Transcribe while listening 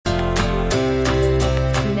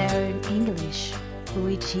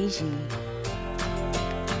JIJI.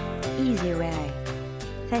 Easy way.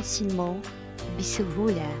 Facilement,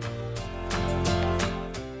 بسهولة.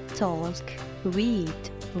 Talk, read,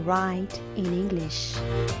 write in English.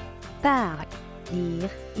 Parle, lire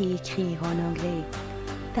et écrire en anglais.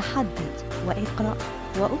 تحدث واقرأ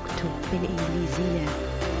واكتب بالإنجليزية.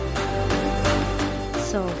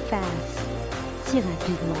 So fast, si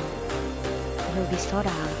rapidement.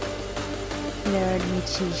 وبسرعة. Learn with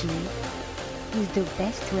JIJI is the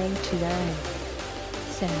best way to learn.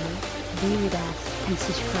 So, be with us and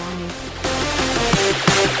subscribe.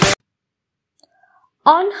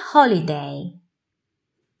 On holiday.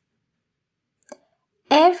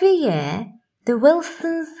 Every year, the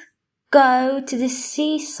Wilsons go to the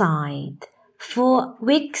seaside for a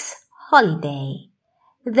week's holiday.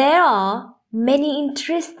 There are many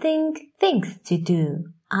interesting things to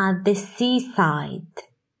do at the seaside.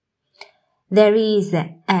 There is a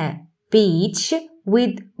beach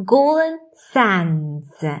with golden sands.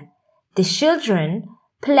 The children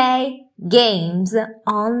play games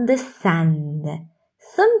on the sand.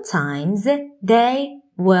 Sometimes they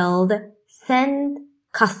build sand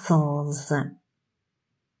castles.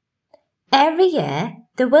 Every year,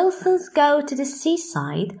 the Wilsons go to the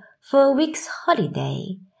seaside for a week's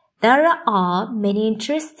holiday. There are many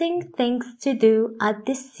interesting things to do at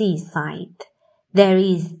the seaside. There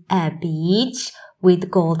is a beach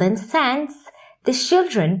with golden sands. The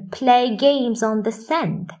children play games on the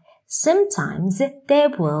sand. Sometimes they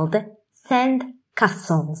build sand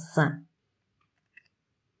castles.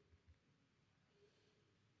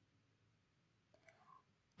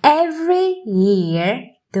 Every year,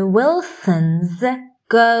 the Wilsons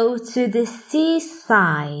go to the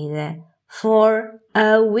seaside for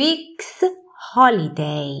a week's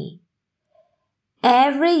holiday.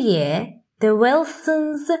 Every year, the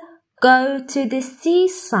Wilsons go to the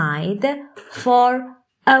seaside for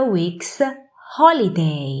a week's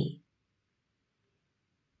holiday.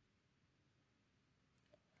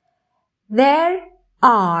 There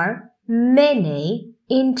are many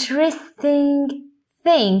interesting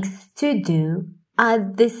things to do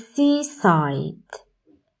at the seaside.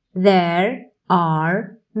 There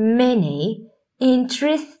are many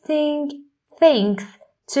interesting things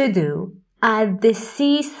to do at the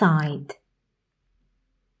seaside.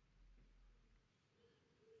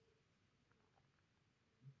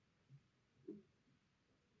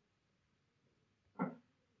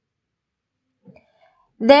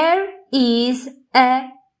 There is a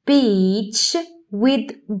beach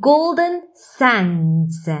with golden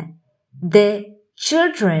sands. The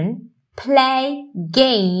children play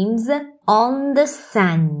games on the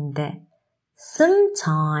sand.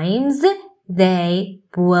 Sometimes they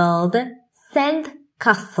build sand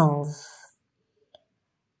castles.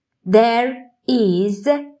 There is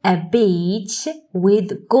a beach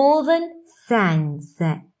with golden sands.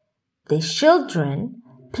 The children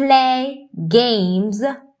play games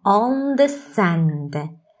on the sand.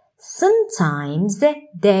 Sometimes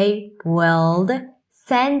they build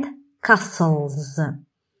sand castles.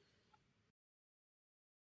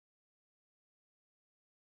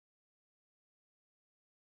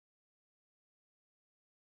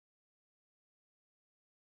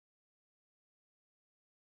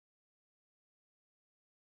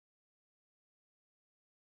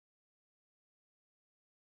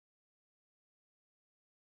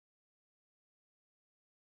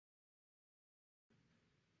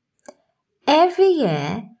 Every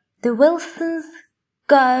year, the Wilsons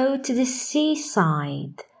go to the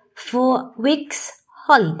seaside for a week's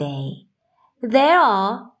holiday. There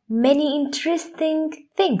are many interesting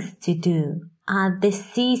things to do at the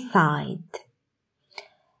seaside.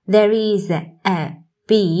 There is a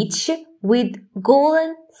beach with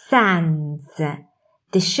golden sands.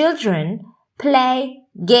 The children play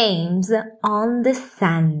games on the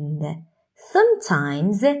sand.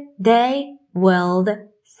 Sometimes they build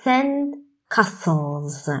sand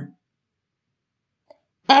castles.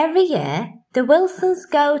 Every year, the Wilsons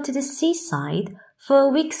go to the seaside for a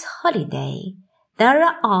week's holiday. There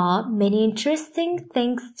are many interesting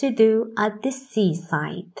things to do at the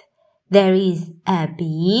seaside. There is a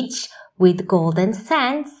beach with golden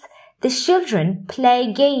sands. The children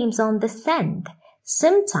play games on the sand.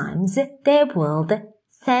 Sometimes they build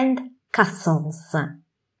sand castles.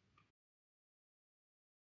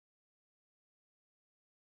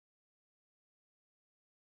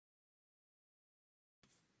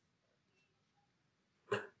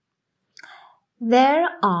 There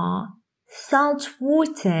are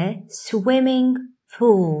saltwater swimming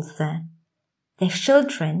pools. The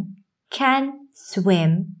children can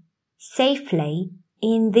swim safely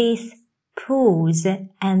in these pools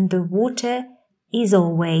and the water is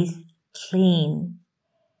always clean.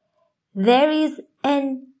 There is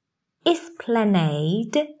an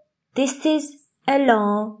esplanade. This is a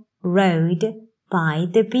long road by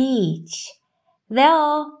the beach. There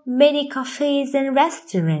are many cafes and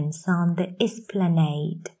restaurants on the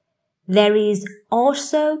esplanade. There is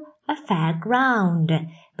also a fairground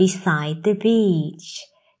beside the beach.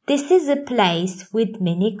 This is a place with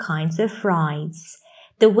many kinds of rides.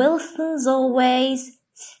 The Wilsons always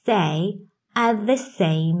stay at the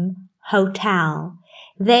same hotel.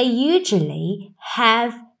 They usually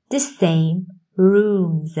have the same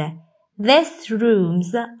rooms. These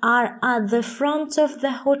rooms are at the front of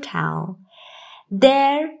the hotel.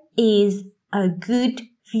 There is a good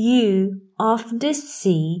view of the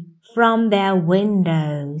sea from their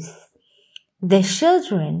windows. The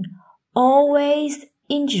children always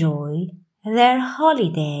enjoy their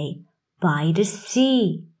holiday by the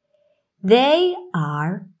sea. They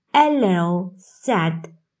are a little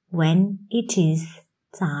sad when it is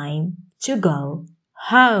time to go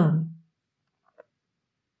home.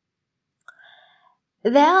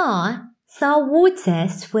 There are some water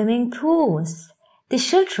swimming pools. The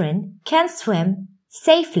children can swim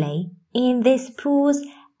safely in these pools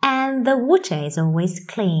and the water is always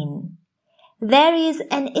clean. There is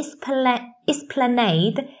an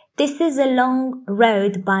esplanade. This is a long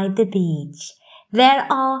road by the beach. There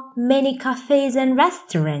are many cafes and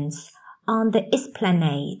restaurants on the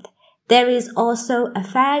esplanade. There is also a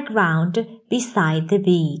fairground beside the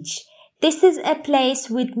beach. This is a place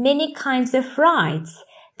with many kinds of rides.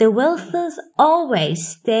 The Wilsons always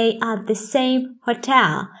stay at the same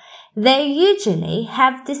hotel. They usually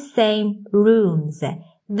have the same rooms.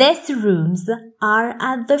 These rooms are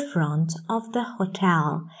at the front of the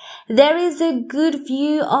hotel. There is a good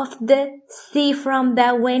view of the sea from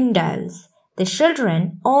their windows. The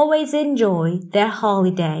children always enjoy their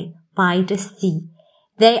holiday by the sea.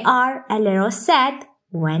 They are a little sad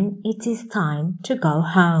when it is time to go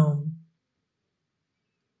home.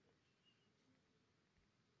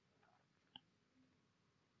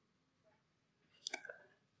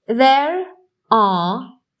 There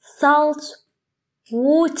are salt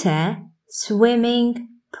water swimming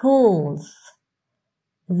pools.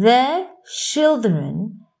 The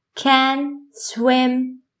children can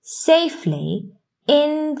swim safely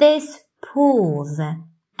in these pools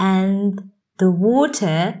and the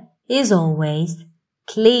water is always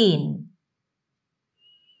clean.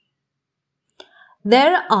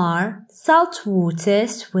 There are saltwater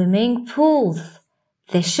swimming pools.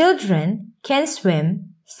 The children can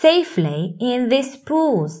swim safely in these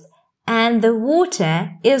pools and the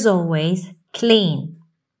water is always clean.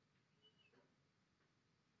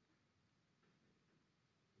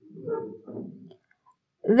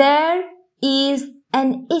 There is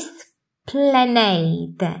an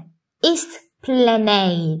esplanade.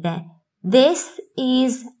 Esplanade. This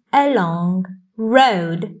is a long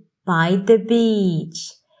road by the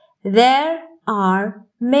beach. There are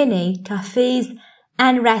many cafes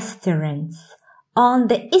and restaurants on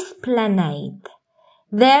the esplanade.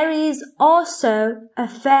 There is also a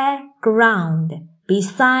fairground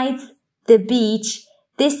besides the beach.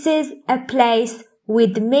 This is a place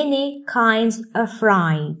with many kinds of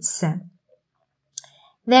rides.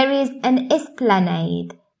 There is an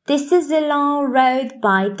esplanade. This is a long road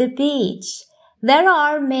by the beach. There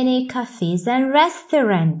are many cafes and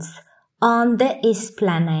restaurants on the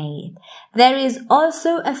esplanade. There is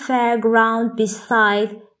also a fairground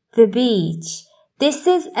beside the beach. This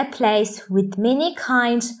is a place with many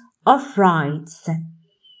kinds of rides.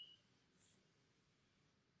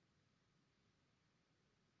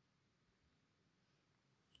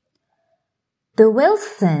 The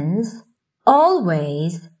Wilsons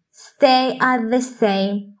always stay at the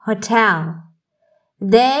same hotel.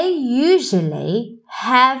 They usually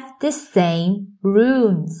have the same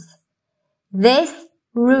rooms. These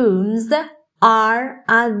rooms are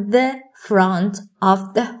at the front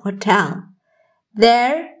of the hotel.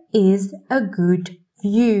 There is a good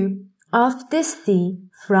view of the sea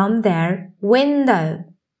from their window.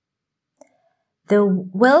 The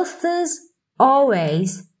Wilsons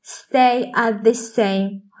always stay at the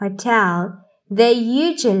same hotel. They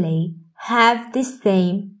usually have the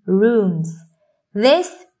same rooms.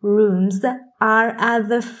 These rooms are at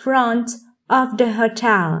the front of the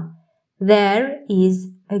hotel. There is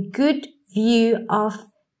a good view of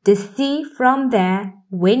the sea from their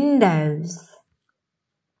windows.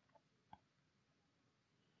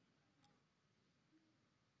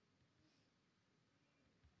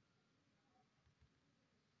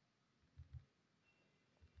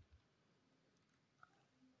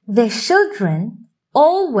 The children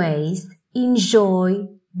always enjoy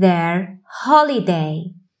their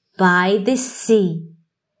holiday by the sea.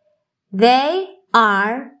 They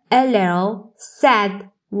are a little sad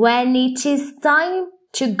when it is time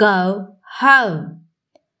to go home.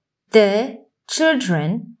 The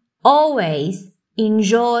children always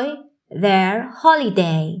enjoy their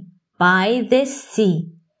holiday by the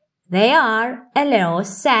sea. They are a little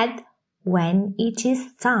sad when it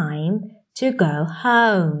is time to go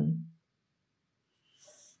home.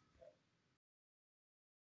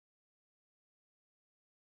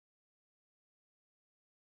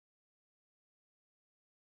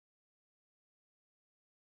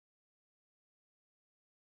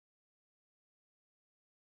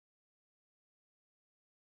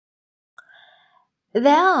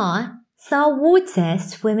 There are saltwater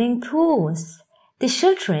swimming pools. The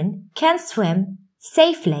children can swim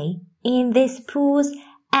safely in these pools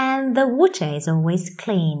and the water is always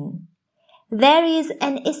clean. There is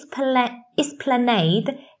an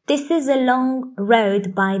esplanade. This is a long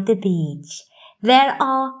road by the beach. There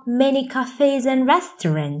are many cafes and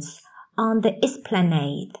restaurants on the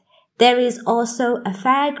esplanade. There is also a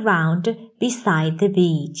fairground beside the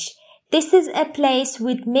beach. This is a place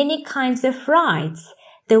with many kinds of rides.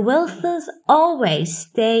 The Wilsons always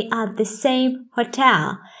stay at the same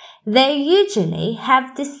hotel. They usually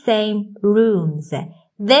have the same rooms.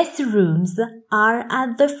 These rooms are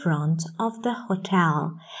at the front of the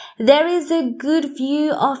hotel. There is a good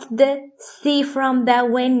view of the sea from their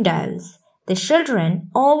windows. The children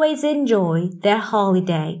always enjoy their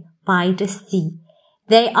holiday by the sea.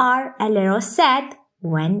 They are a little sad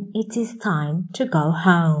when it is time to go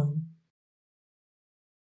home.